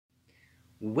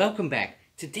Welcome back.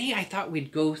 Today I thought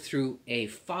we'd go through a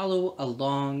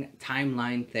follow-along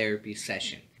timeline therapy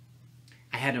session.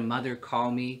 I had a mother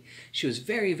call me. She was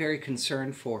very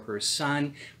concerned for her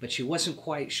son, but she wasn't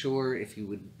quite sure if he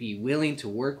would be willing to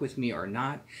work with me or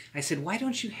not. I said, why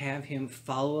don't you have him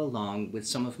follow along with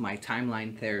some of my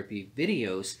timeline therapy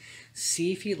videos,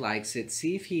 see if he likes it,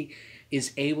 see if he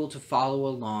is able to follow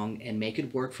along and make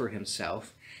it work for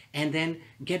himself, and then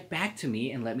get back to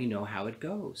me and let me know how it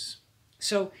goes.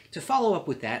 So to follow up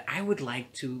with that, I would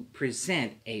like to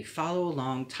present a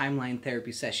follow-along timeline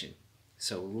therapy session.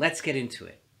 So let's get into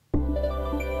it.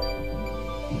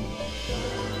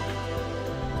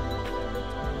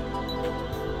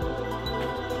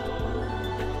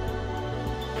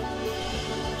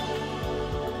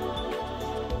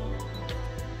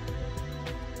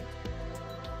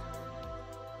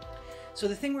 So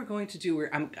the thing we're going to do,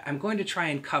 I'm going to try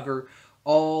and cover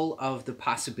all of the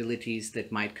possibilities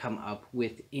that might come up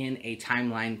within a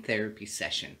timeline therapy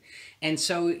session. And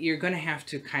so you're going to have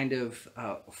to kind of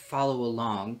follow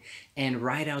along and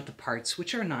write out the parts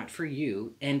which are not for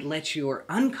you and let your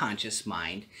unconscious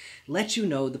mind let you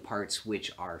know the parts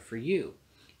which are for you.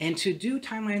 And to do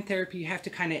timeline therapy, you have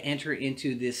to kind of enter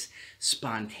into this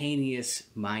spontaneous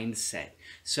mindset.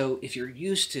 So if you're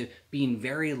used to being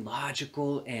very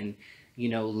logical and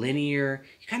linear,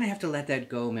 you kind of have to let that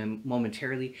go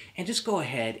momentarily and just go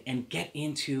ahead and get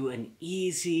into an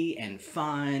easy and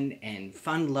fun-loving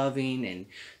and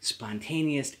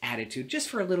spontaneous attitude just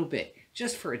for a little bit,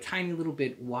 just for a tiny little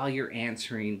bit while you're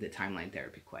answering the timeline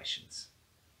therapy questions.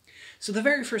 So the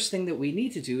very first thing that we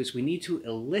need to do is we need to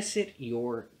elicit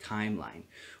your timeline.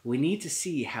 We need to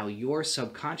see how your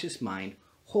subconscious mind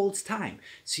holds time,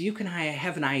 so you can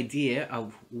have an idea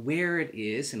of where it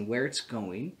is and where it's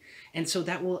going, and so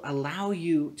that will allow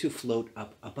you to float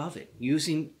up above it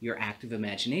using your active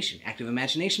imagination. Active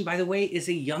imagination, by the way, is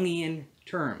a Jungian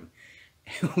term.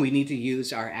 We need to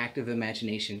use our active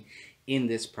imagination in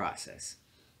this process.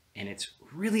 And it's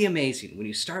really amazing when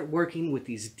you start working with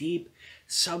these deep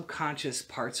subconscious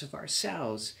parts of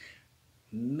ourselves.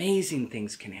 Amazing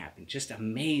things can happen. Just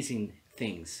amazing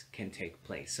things can take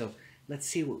place. So let's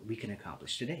see what we can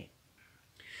accomplish today.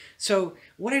 So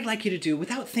what I'd like you to do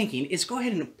without thinking is go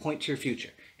ahead and point to your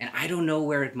future. And I don't know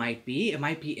where it might be. It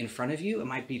might be in front of you. It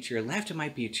might be to your left. It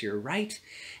might be to your right.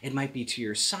 It might be to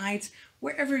your sides.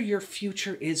 Wherever your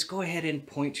future is, go ahead and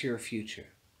point to your future.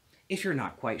 If you're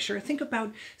not quite sure, think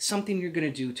about something you're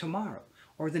going to do tomorrow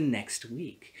or the next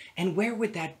week. And where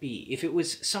would that be? If it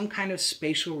was some kind of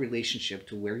spatial relationship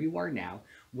to where you are now,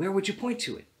 where would you point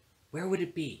to it? Where would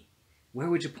it be? Where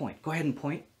would you point? Go ahead and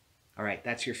point. All right,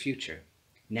 that's your future.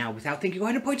 Now, without thinking, go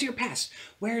ahead and point to your past.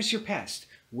 Where is your past?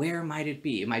 Where might it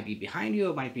be? It might be behind you.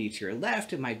 It might be to your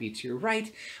left. It might be to your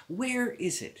right. Where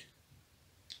is it?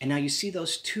 And now you see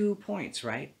those 2 points,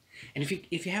 right? And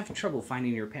if you have trouble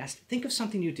finding your past, think of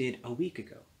something you did a week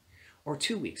ago or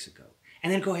 2 weeks ago,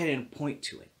 and then go ahead and point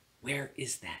to it. Where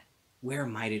is that? Where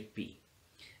might it be?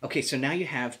 Okay, so now you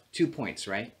have 2 points,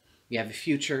 right? You have a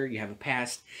future, you have a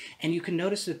past, and you can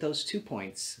notice that those 2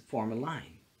 points form a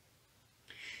line.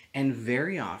 And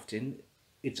very often,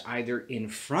 it's either in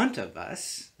front of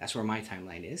us, that's where my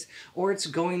timeline is, or it's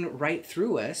going right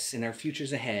through us, and our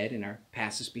future's ahead and our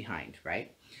past is behind,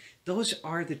 right? Those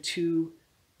are the 2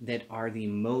 that are the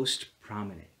most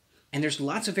prominent. And there's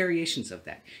lots of variations of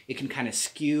that. It can kind of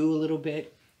skew a little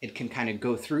bit. It can kind of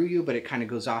go through you, but it kind of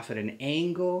goes off at an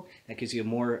angle. That gives you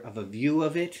more of a view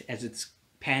of it as it's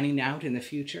panning out in the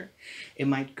future. It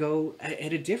might go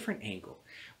at a different angle,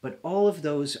 but all of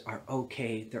those are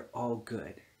okay. They're all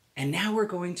good. And now we're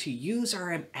going to use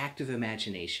our active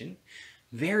imagination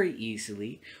very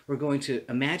easily. We're going to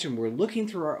imagine we're looking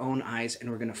through our own eyes and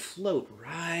we're going to float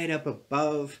right up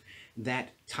above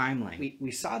that timeline.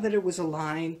 We saw that it was a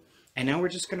line, and now we're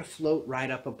just going to float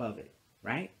right up above it,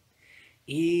 right?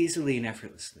 Easily and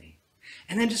effortlessly.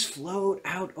 And then just float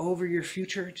out over your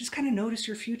future. Just kind of notice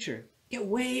your future. Get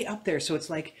way up there so it's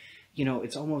like,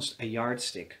 it's almost a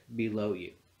yardstick below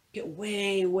you. Get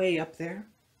way up there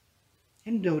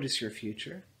and notice your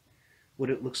future, what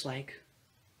it looks like,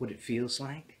 what it feels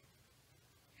like.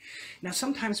 Now,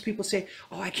 sometimes people say,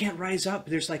 oh, I can't rise up.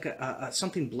 There's like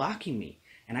something blocking me.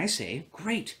 And I say,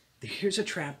 great, here's a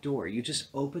trap door. You just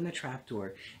open the trap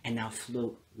door and now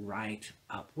float right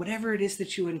up. Whatever it is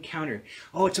that you encounter.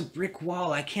 Oh, it's a brick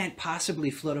wall. I can't possibly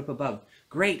float up above.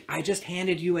 Great, I just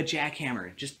handed you a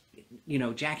jackhammer. Just,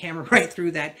 jackhammer right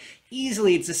through that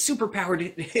easily. It's a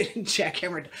superpowered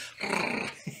jackhammer.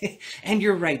 And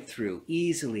you're right through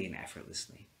easily and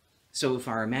effortlessly. So if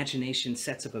our imagination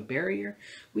sets up a barrier,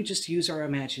 we just use our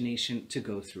imagination to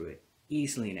go through it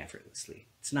easily and effortlessly.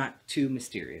 It's not too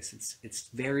mysterious. It's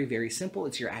very, very simple.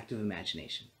 It's your active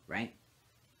imagination, right?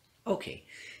 Okay,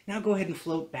 now go ahead and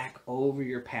float back over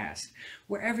your past.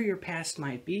 Wherever your past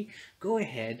might be, go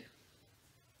ahead.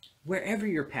 Wherever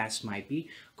your past might be,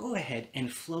 go ahead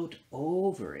and float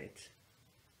over it.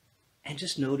 And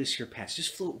just notice your past.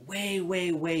 Just float way,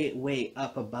 way, way, way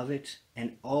up above it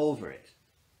and over it.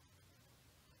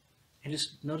 And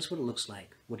just notice what it looks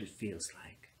like, what it feels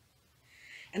like.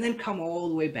 And then come all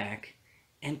the way back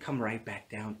and come right back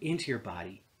down into your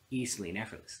body easily and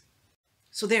effortlessly.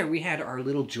 So there we had our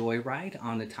little joyride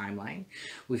on the timeline.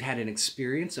 We've had an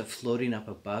experience of floating up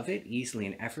above it easily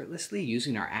and effortlessly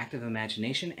using our active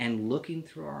imagination and looking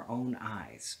through our own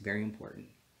eyes. Very important.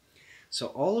 So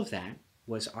all of that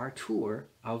was our tour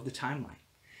of the timeline.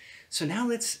 So now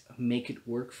let's make it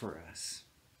work for us.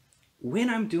 When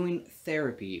I'm doing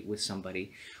therapy with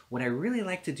somebody, what I really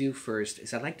like to do first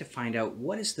is I'd like to find out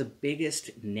what is the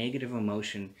biggest negative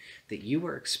emotion that you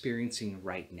are experiencing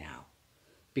right now.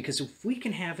 Because if we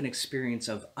can have an experience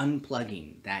of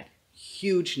unplugging that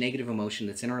huge negative emotion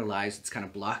that's in our lives that's kind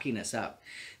of blocking us up,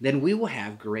 then we will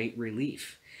have great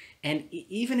relief. And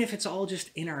even if it's all just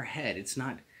in our head, it's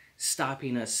not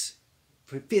stopping us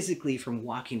physically from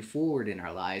walking forward in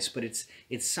our lives, but it's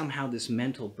somehow this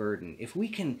mental burden. If we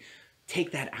can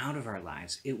take that out of our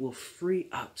lives, it will free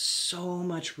up so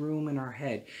much room in our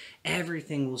head.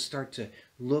 Everything will start to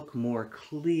look more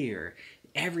clear.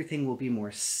 Everything will be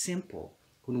more simple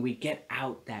when we get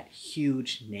out that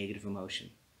huge negative emotion.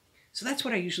 So that's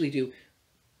what I usually do.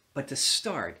 But to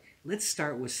start, let's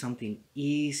start with something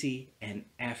easy and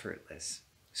effortless.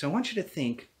 So I want you to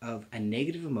think of a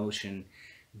negative emotion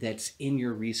that's in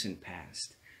your recent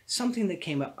past. Something that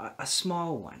came up, a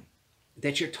small one,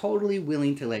 that you're totally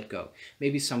willing to let go.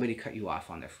 Maybe somebody cut you off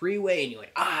on the freeway and you're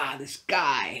like,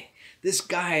 this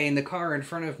guy in the car in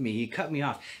front of me, he cut me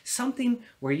off. Something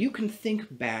where you can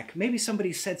think back. Maybe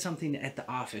somebody said something at the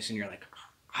office and you're like,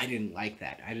 I didn't like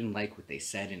that. I didn't like what they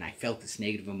said and I felt this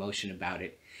negative emotion about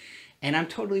it. And I'm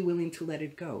totally willing to let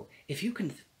it go. If you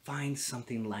can find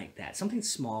something like that, something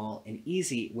small and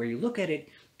easy where you look at it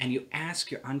and you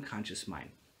ask your unconscious mind,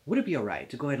 would it be all right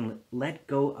to go ahead and let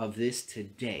go of this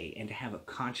today and to have a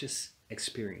conscious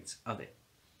experience of it?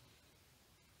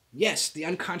 Yes, the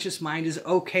unconscious mind is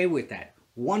okay with that.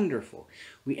 Wonderful.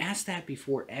 We ask that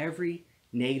before every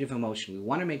negative emotion. We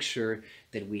want to make sure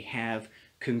that we have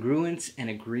congruence and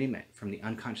agreement from the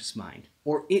unconscious mind,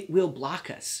 or it will block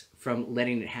us from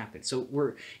letting it happen. So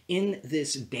we're in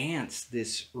this dance,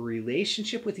 this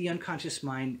relationship with the unconscious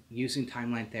mind using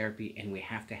timeline therapy, and we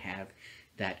have to have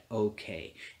that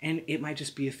okay. And it might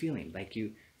just be a feeling, like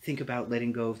you think about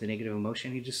letting go of the negative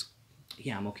emotion, you just,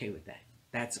 yeah, I'm okay with that.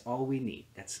 That's all we need.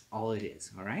 That's all it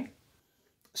is, all right?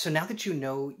 So now that you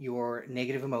know your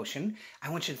negative emotion, I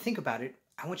want you to think about it.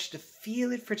 I want you to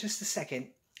feel it for just a second.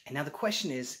 And now the question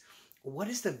is, what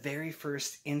is the very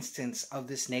first instance of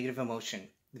this negative emotion?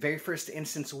 The very first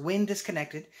instance when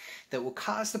disconnected that will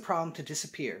cause the problem to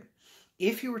disappear.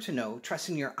 If you were to know,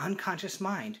 trusting your unconscious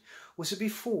mind, was it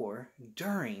before,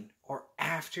 during, or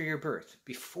after your birth?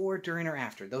 Before, during, or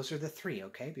after? Those are the three,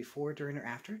 okay? Before, during, or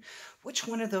after? Which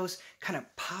one of those kind of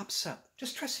pops up?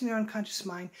 Just trusting your unconscious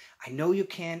mind. I know you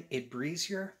can. It breathes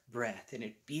your breath and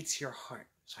it beats your heart.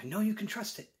 So I know you can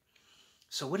trust it.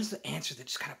 So what is the answer that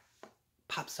just kind of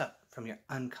pops up from your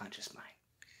unconscious mind?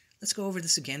 Let's go over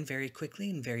this again very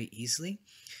quickly and very easily.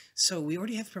 So we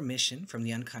already have permission from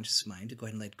the unconscious mind to go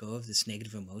ahead and let go of this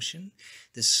negative emotion,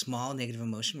 this small negative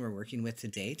emotion we're working with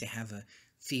today, to have a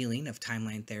feeling of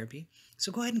timeline therapy.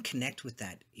 So go ahead and connect with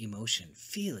that emotion.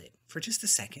 Feel it for just a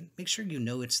second. Make sure you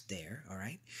know it's there, all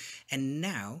right? And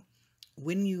now,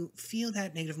 when you feel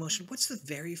that negative emotion, what's the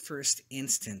very first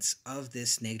instance of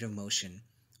this negative emotion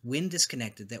when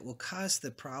disconnected that will cause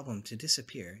the problem to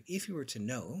disappear? If you were to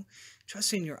know,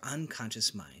 trusting your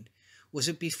unconscious mind, was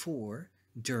it before,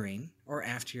 during, or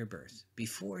after your birth?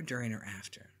 Before, during, or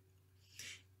after?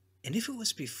 And if it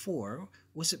was before,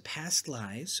 was it past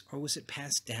lives or was it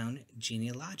passed down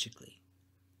genealogically?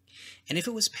 And if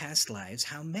it was past lives,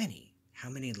 how many? How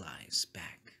many lives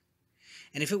back?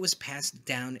 And if it was passed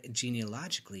down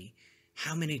genealogically,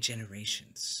 how many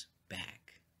generations back?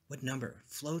 What number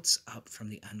floats up from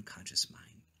the unconscious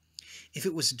mind? If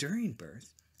it was during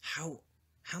birth, how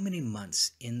many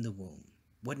months in the womb?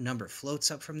 What number floats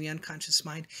up from the unconscious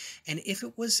mind? And if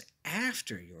it was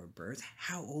after your birth,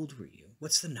 how old were you?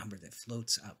 What's the number that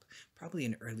floats up? Probably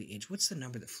an early age. What's the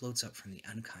number that floats up from the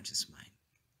unconscious mind?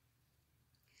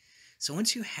 So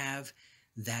once you have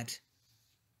that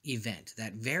event,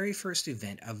 that very first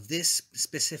event of this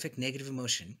specific negative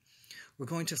emotion, we're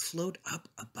going to float up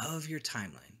above your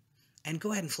timeline. And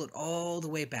go ahead and float all the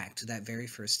way back to that very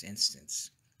first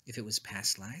instance. If it was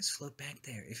past lives, float back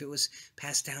there. If it was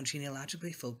passed down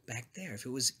genealogically, float back there. If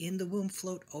it was in the womb,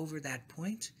 float over that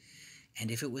point. And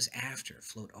if it was after,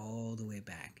 float all the way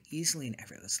back, easily and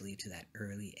effortlessly to that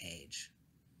early age.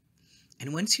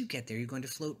 And once you get there, you're going to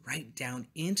float right down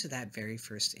into that very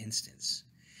first instance.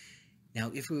 Now,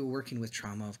 if we were working with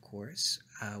trauma, of course,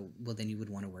 well, then you would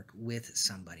want to work with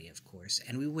somebody, of course,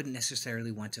 and we wouldn't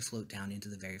necessarily want to float down into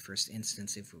the very first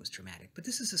instance if it was traumatic. But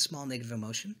this is a small negative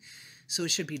emotion, so it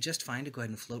should be just fine to go ahead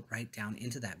and float right down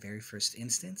into that very first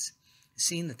instance,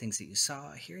 seeing the things that you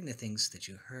saw, hearing the things that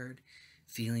you heard,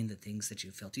 feeling the things that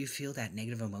you felt. Do you feel that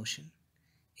negative emotion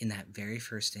in that very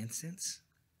first instance?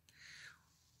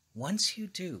 Once you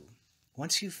do,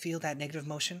 once you feel that negative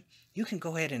emotion, you can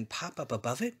go ahead and pop up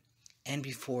above it and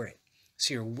before it.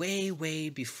 So you're way, way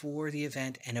before the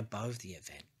event and above the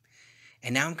event.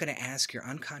 And now I'm going to ask your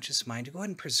unconscious mind to go ahead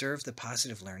and preserve the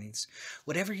positive learnings.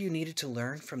 Whatever you needed to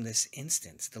learn from this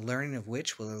instance, the learning of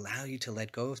which will allow you to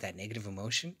let go of that negative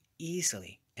emotion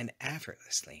easily and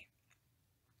effortlessly.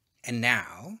 And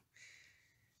now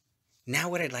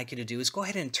what I'd like you to do is go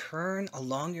ahead and turn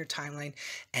along your timeline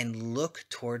and look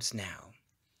towards now.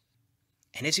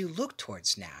 And as you look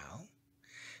towards now,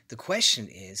 the question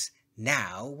is,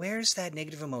 now, where's that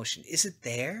negative emotion? Is it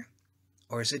there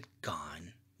or is it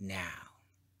gone now?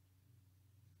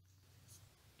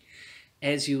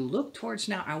 As you look towards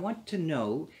now, I want to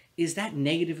know, is that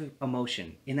negative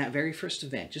emotion in that very first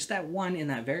event, just that one in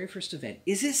that very first event,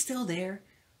 is it still there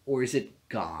or is it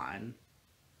gone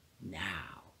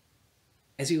now?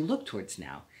 As you look towards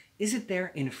now, is it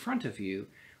there in front of you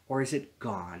or is it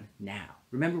gone now?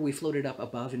 Remember, we floated up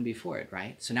above and before it,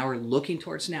 right? So now we're looking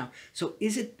towards now. So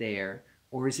is it there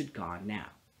or is it gone now?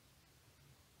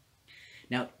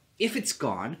 Now, if it's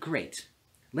gone, great.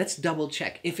 Let's double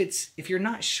check. If you're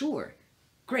not sure,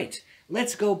 great.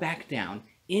 Let's go back down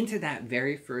into that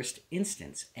very first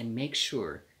instance and make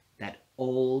sure that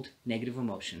old negative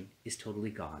emotion is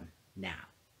totally gone now.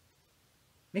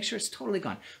 Make sure it's totally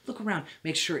gone. Look around.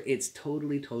 Make sure it's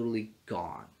totally, totally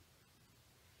gone.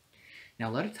 Now,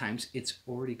 a lot of times, it's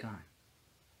already gone.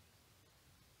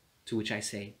 To which I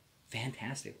say,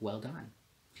 fantastic, well done.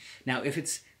 Now, if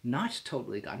it's not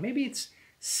totally gone, maybe it's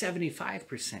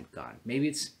 75% gone, maybe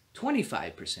it's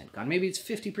 25% gone, maybe it's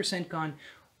 50% gone,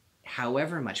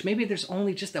 however much. Maybe there's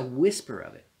only just a whisper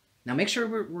of it. Now, make sure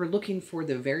we're looking for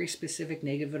the very specific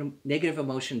negative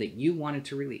emotion that you wanted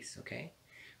to release, okay?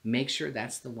 Make sure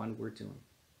that's the one we're doing.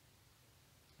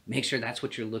 Make sure that's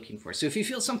what you're looking for. So if you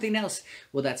feel something else,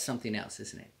 well, that's something else,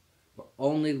 isn't it? We're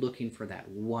only looking for that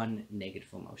one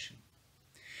negative emotion.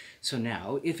 So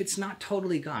now, if it's not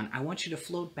totally gone, I want you to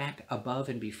float back above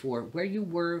and before where you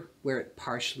were, where it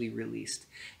partially released.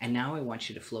 And now I want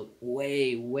you to float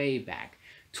way, way back,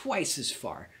 twice as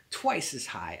far, twice as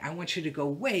high. I want you to go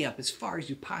way up as far as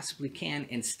you possibly can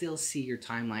and still see your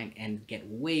timeline, and get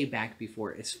way back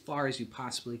before as far as you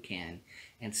possibly can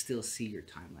and still see your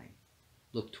timeline.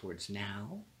 Look towards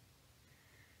now.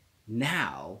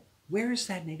 Now, where is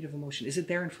that negative emotion? Is it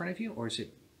there in front of you or is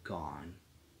it gone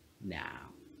now?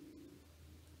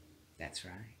 That's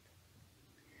right.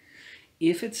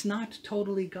 If it's not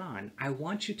totally gone, I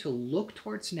want you to look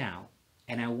towards now,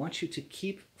 and I want you to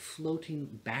keep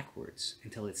floating backwards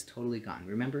until it's totally gone.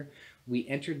 Remember, we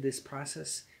entered this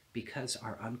process because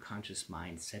our unconscious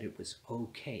mind said it was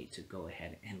okay to go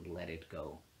ahead and let it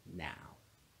go now.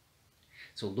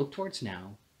 So look towards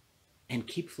now and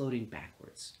keep floating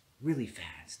backwards really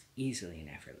fast, easily and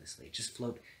effortlessly. Just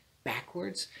float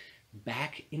backwards,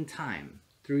 back in time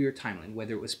through your timeline,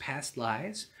 whether it was past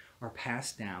lives or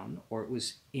passed down or it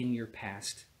was in your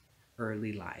past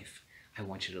early life. I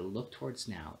want you to look towards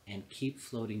now and keep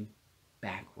floating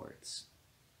backwards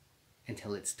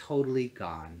until it's totally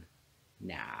gone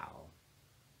now.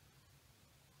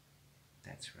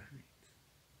 That's right.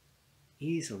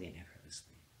 Easily and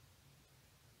effortlessly.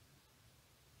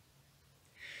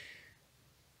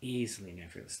 Easily and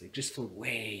effortlessly. Just float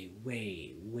way,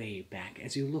 way, way back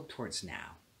as you look towards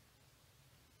now.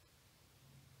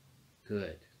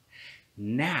 Good.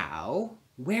 Now,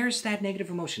 where's that negative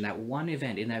emotion, that one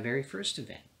event in that very first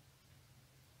event?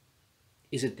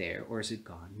 Is it there or is it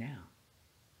gone now?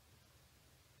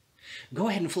 Go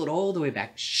ahead and float all the way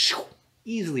back,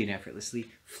 easily and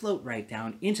effortlessly. Float right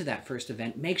down into that first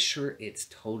event. Make sure it's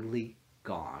totally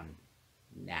gone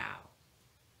now.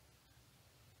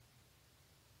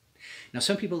 Now,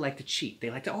 some people like to cheat.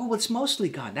 They like to, oh, it's mostly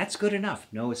gone. That's good enough.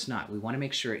 No, it's not. We want to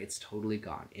make sure it's totally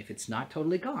gone. If it's not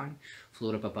totally gone,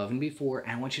 float up above and before.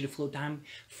 And I want you to float down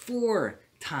 4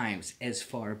 times as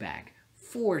far back.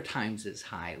 4 times as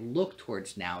high. Look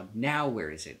towards now. Now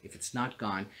where is it? If it's not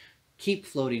gone, keep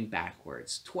floating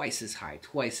backwards, twice as high,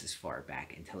 twice as far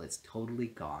back until it's totally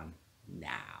gone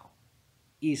now,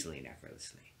 easily and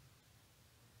effortlessly.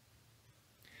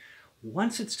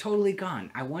 Once it's totally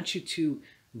gone, I want you to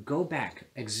go back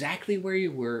exactly where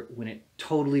you were when it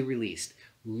totally released.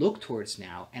 Look towards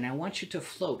now, and I want you to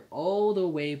float all the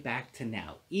way back to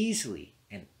now, easily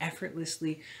and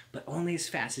effortlessly, but only as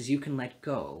fast as you can let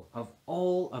go of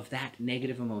all of that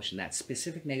negative emotion, that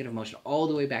specific negative emotion, all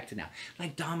the way back to now.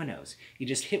 Like dominoes. You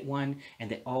just hit one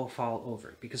and they all fall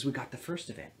over because we got the first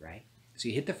event, right? So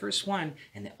you hit the first one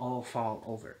and they all fall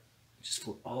over. Just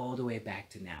float all the way back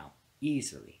to now,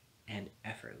 easily and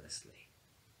effortlessly.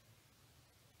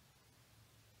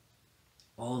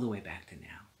 All the way back to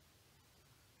now.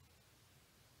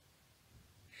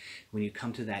 When you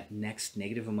come to that next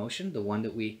negative emotion, the one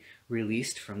that we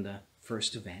released from the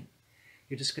first event,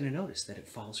 you're just going to notice that it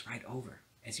falls right over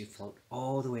as you float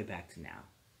all the way back to now,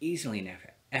 easily and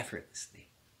effortlessly.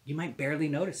 You might barely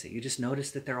notice it. You just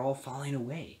notice that they're all falling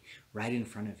away right in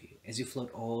front of you as you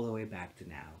float all the way back to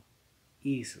now,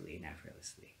 easily and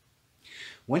effortlessly.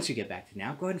 Once you get back to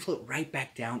now, go ahead and float right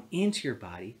back down into your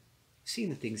body, seeing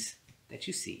the things that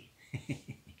you see,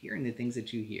 hearing the things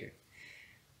that you hear.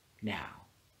 Now,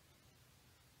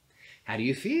 how do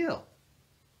you feel?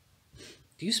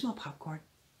 Do you smell popcorn?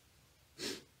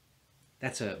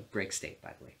 That's a break state,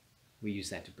 by the way. We use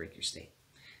that to break your state.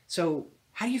 So,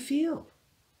 how do you feel?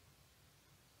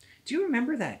 Do you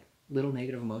remember that little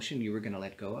negative emotion you were going to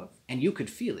let go of? And you could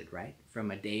feel it, right?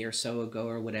 From a day or so ago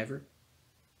or whatever.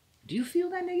 Do you feel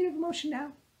that negative emotion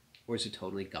now? Or is it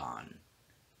totally gone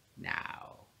now?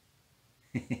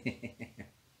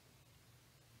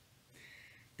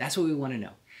 That's what we want to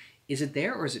know. Is it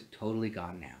there or is it totally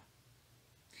gone now?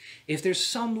 If there's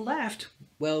some left,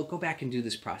 well, go back and do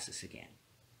this process again.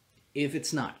 If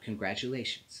it's not,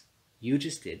 congratulations. You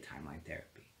just did timeline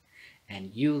therapy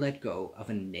and you let go of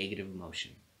a negative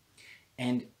emotion.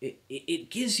 And it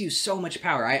gives you so much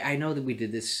power. I know that we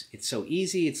did this. It's so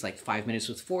easy. It's like 5 minutes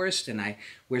with Forrest and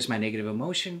where's my negative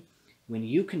emotion? When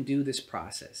you can do this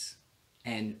process,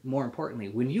 and more importantly,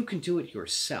 when you can do it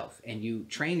yourself and you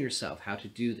train yourself how to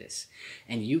do this,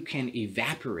 and you can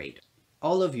evaporate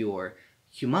all of your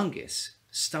humongous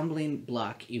stumbling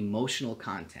block emotional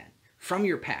content from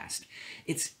your past,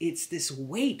 it's this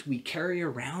weight we carry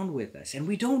around with us and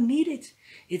we don't need it.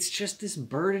 It's just this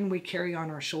burden we carry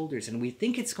on our shoulders and we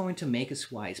think it's going to make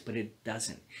us wise, but it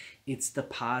doesn't. It's the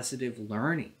positive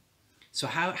learning. So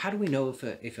how do we know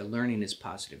if a learning is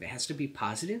positive? It has to be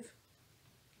positive.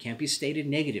 Can't be stated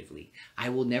negatively. I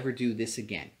will never do this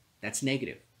again. That's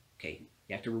negative. Okay.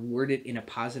 You have to word it in a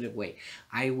positive way.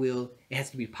 It has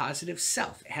to be positive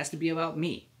self. It has to be about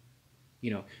me.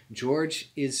 You know,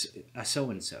 George is a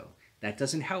so-and-so. That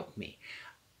doesn't help me.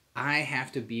 I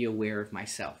have to be aware of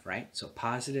myself, right? So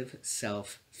positive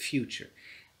self future.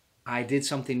 I did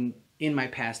something in my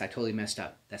past I totally messed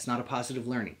up. That's not a positive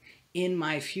learning. In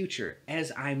my future,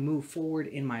 as I move forward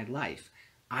in my life,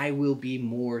 I will be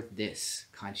more this,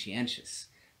 conscientious,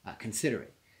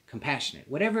 considerate, compassionate,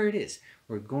 whatever it is.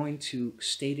 We're going to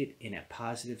state it in a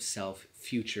positive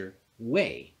self-future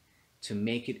way to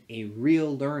make it a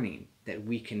real learning that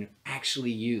we can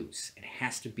actually use. It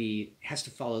has to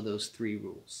follow those 3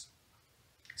 rules.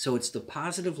 So it's the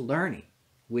positive learning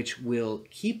which will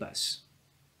keep us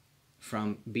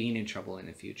from being in trouble in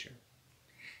the future.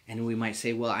 And we might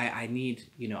say, well, I need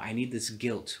this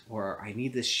guilt, or I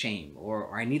need this shame,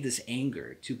 or I need this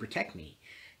anger to protect me.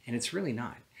 And it's really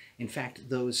not. In fact,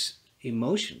 those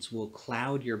emotions will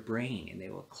cloud your brain and they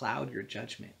will cloud your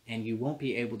judgment, and you won't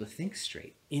be able to think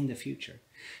straight in the future.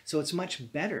 So it's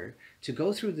much better to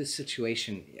go through this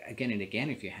situation again and again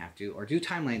if you have to, or do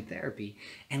timeline therapy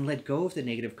and let go of the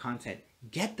negative content,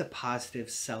 get the positive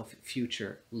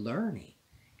self-future learning,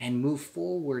 and move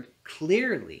forward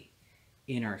clearly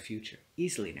in our future,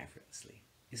 easily and effortlessly.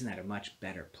 Isn't that a much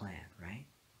better plan, right?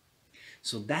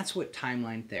 So that's what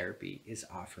timeline therapy is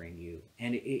offering you.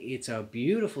 And it's a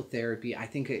beautiful therapy. I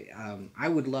think I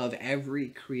would love every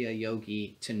Kriya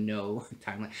yogi to know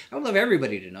timeline. I would love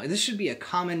everybody to know. This should be a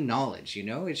common knowledge, you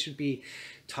know? It should be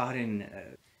taught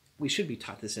we should be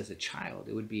taught this as a child.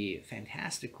 It would be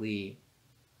fantastically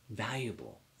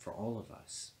valuable for all of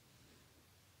us.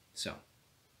 So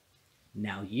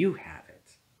now you have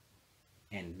it.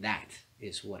 And that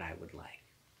is what I would like.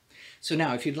 So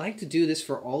now, if you'd like to do this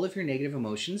for all of your negative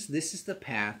emotions, this is the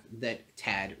path that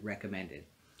Tad recommended.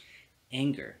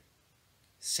 Anger,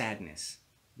 sadness,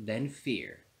 then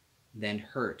fear, then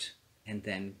hurt, and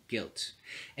then guilt.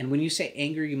 And when you say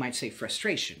anger, you might say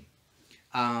frustration.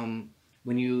 When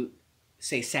you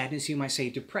say sadness, you might say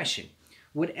depression.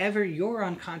 Whatever your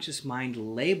unconscious mind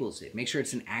labels it, make sure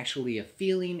it's actually a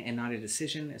feeling and not a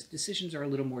decision, as decisions are a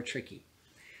little more tricky.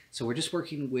 So we're just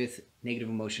working with negative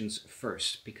emotions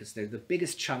first because they're the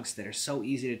biggest chunks that are so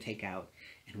easy to take out.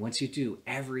 And once you do,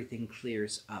 everything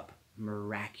clears up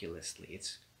miraculously.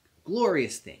 It's a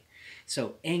glorious thing.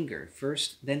 So anger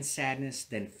first, then sadness,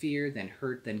 then fear, then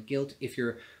hurt, then guilt. If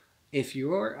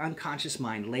your unconscious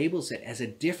mind labels it as a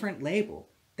different label,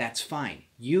 that's fine.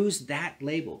 Use that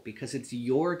label because it's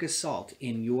your gestalt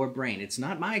in your brain. It's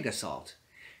not my gestalt.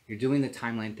 You're doing the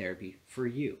timeline therapy for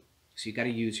you. So you got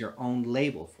to use your own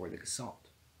label for the gestalt.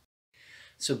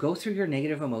 So go through your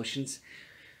negative emotions.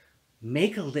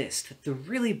 Make a list, the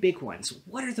really big ones.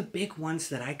 What are the big ones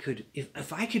that I could,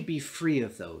 if I could be free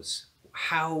of those,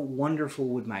 how wonderful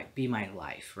would be my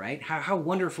life, right? How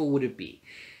wonderful would it be?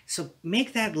 So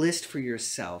make that list for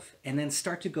yourself and then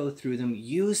start to go through them.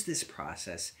 Use this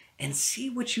process and see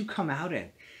what you come out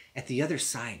at the other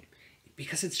side,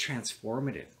 because it's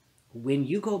transformative. When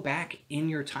you go back in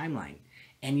your timeline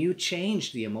and you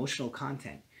change the emotional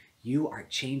content, you are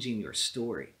changing your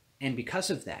story. And because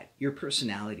of that, your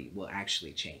personality will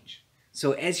actually change.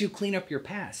 So as you clean up your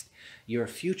past, your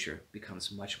future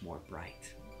becomes much more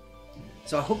bright.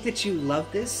 So I hope that you love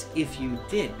this. If you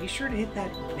did, be sure to hit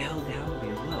that bell down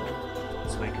below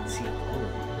so I can see all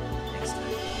of you next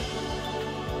time.